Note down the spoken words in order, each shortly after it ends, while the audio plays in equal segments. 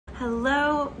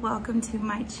Hello, welcome to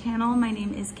my channel. My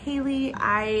name is Kaylee.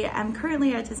 I am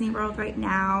currently at Disney World right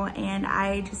now, and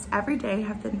I just every day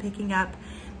have been picking up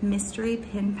mystery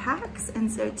pin packs.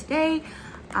 And so today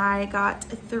I got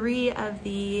 3 of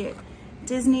the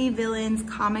Disney Villains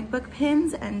comic book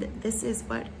pins, and this is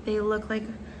what they look like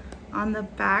on the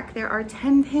back. There are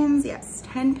 10 pins, yes,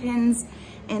 10 pins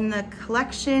in the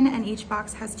collection, and each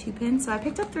box has 2 pins. So I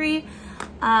picked up 3.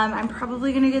 I'm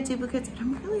probably gonna get duplicates, but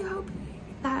I'm really hoping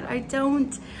that I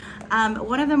don't.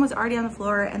 One of them was already on the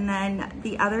floor, and then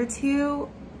the other 2,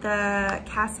 the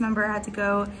cast member had to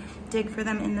go dig for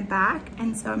them in the back.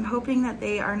 And so I'm hoping that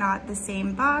they are not the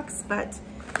same box, but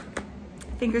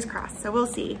fingers crossed, so we'll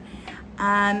see.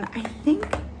 I think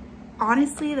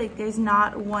honestly, like, there's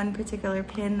not one particular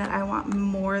pin that I want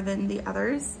more than the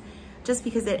others, just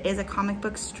because it is a comic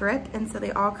book strip, and so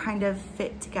they all kind of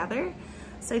fit together.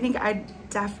 So I think I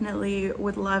definitely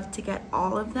would love to get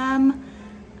all of them.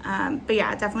 But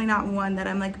yeah, definitely not one that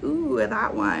I'm like, ooh,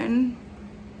 that one.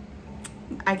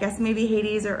 I guess maybe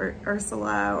Hades or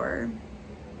Ursula, or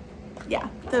yeah,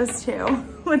 those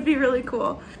 2 would be really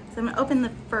cool. So I'm gonna open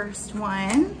the first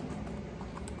one.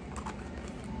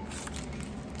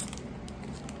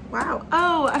 Wow.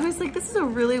 Oh, I was like, this is a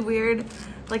really weird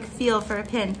like feel for a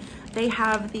pin. They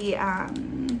have the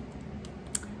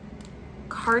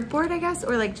cardboard, I guess,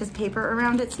 or like just paper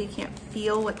around it, so you can't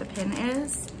feel what the pin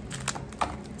is.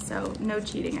 So no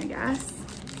cheating, I guess.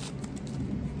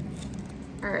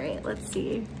 All right, let's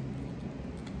see.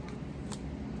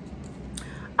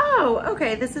 Oh,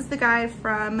 okay, this is the guy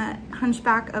from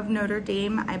Hunchback of Notre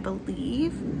Dame, I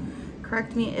believe.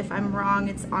 Correct me if I'm wrong.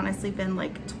 It's honestly been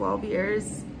like 12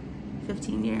 years,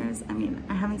 15 years. I mean,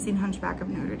 I haven't seen Hunchback of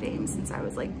Notre Dame since I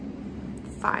was like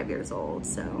 5 years old,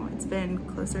 so it's been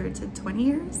closer to 20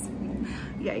 years.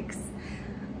 Yikes.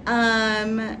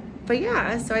 But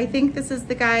yeah, so I think this is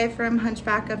the guy from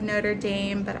Hunchback of Notre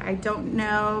Dame, but I don't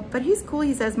know. But he's cool.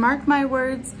 He says, "Mark my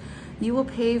words, you will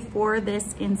pay for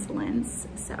this insolence."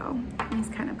 So he's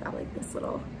kind of got like this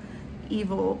little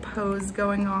evil pose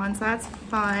going on, so that's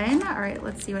fun. All right,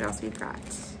 let's see what else we've got.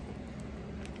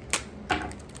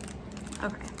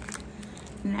 Okay,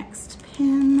 next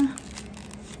pin.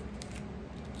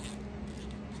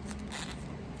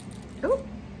 Oh,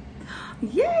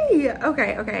 yay!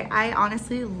 Okay. I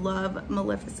honestly love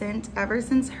Maleficent. Ever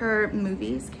since her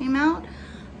movies came out,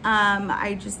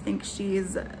 I just think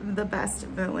she's the best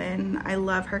villain. I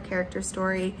love her character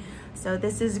story. So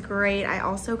this is great. I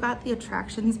also got the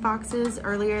attractions boxes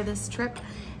earlier this trip.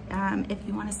 If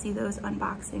you want to see those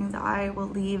unboxings, I will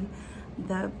leave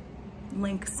the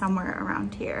link somewhere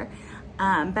around here.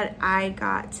 But I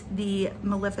got the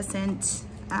Maleficent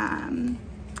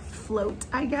float,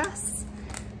 I guess,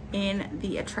 in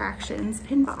the attractions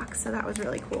pin box. So that was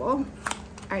really cool. All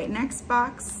right, next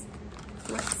box.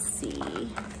 Let's see.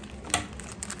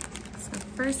 So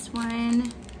first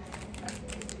one.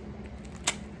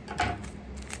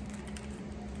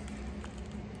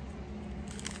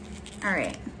 All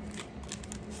right.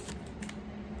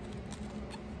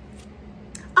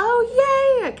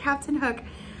 Oh, yay, Captain Hook.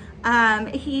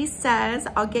 He says,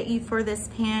 "I'll get you for this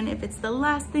pin if it's the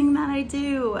last thing that I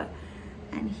do."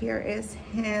 And here is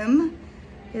him,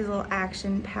 his little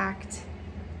action-packed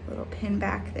little pin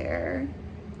back there.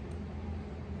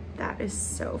 That is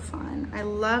so fun. I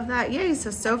love that. Yay,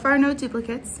 so far no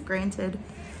duplicates. Granted,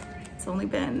 it's only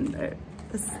been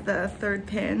this is the 3rd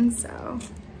pin, so.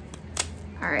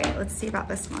 All right, let's see about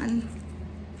this one.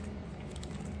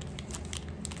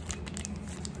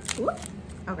 Whoop.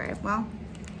 Okay, well,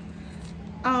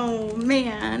 oh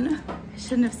man, I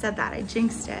shouldn't have said that, I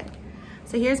jinxed it.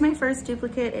 So here's my first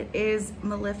duplicate. It is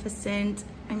Maleficent.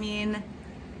 I mean,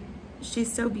 she's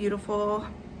so beautiful.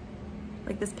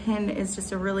 Like, this pin is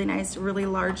just a really nice, really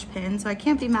large pin, so I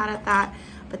can't be mad at that,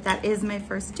 but that is my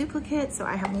first duplicate, so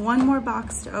I have one more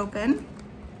box to open.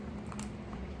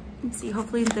 Let's see,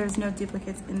 hopefully there's no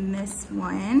duplicates in this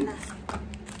one.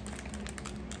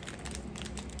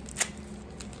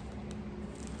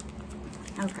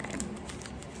 Okay.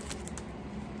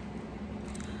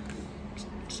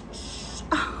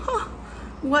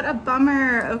 What a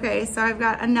bummer. Okay, so I've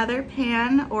got another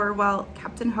pan, or well,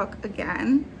 Captain Hook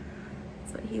again.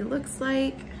 That's what he looks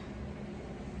like.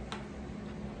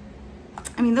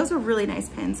 I mean, those are really nice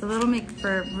pins, so that'll make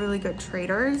for really good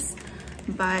traders,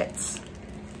 but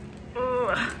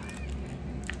ugh,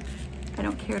 I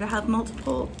don't care to have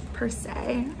multiple per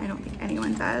se. I don't think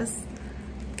anyone does.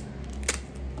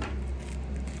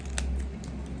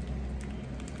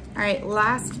 All right,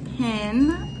 last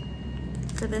pin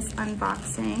for this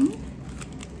unboxing.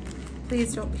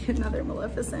 Please don't be another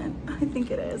Maleficent. I think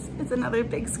it is. It's another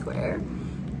big square.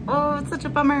 Oh, it's such a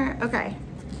bummer. Okay.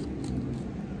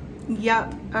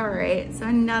 Yep, all right, so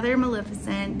another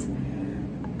Maleficent.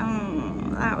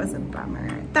 Oh, that was a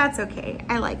bummer. That's okay,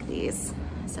 I like these.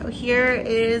 So here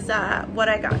is what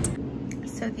I got.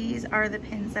 So these are the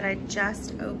pins that I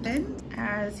just opened.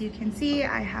 As you can see,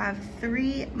 I have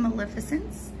 3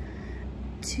 Maleficents,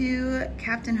 2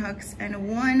 Captain Hooks, and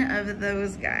 1 of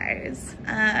those guys.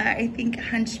 I think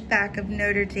Hunchback of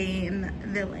Notre Dame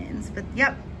villains, but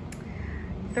yep,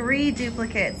 3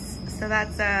 duplicates. So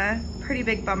that's a pretty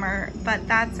big bummer, but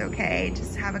that's okay.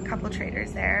 Just have a couple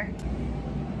traders there.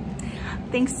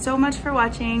 Thanks so much for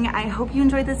watching. I hope you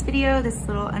enjoyed this video, this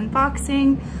little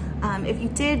unboxing. If you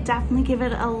did, definitely give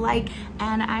it a like,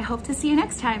 and I hope to see you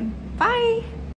next time. Bye.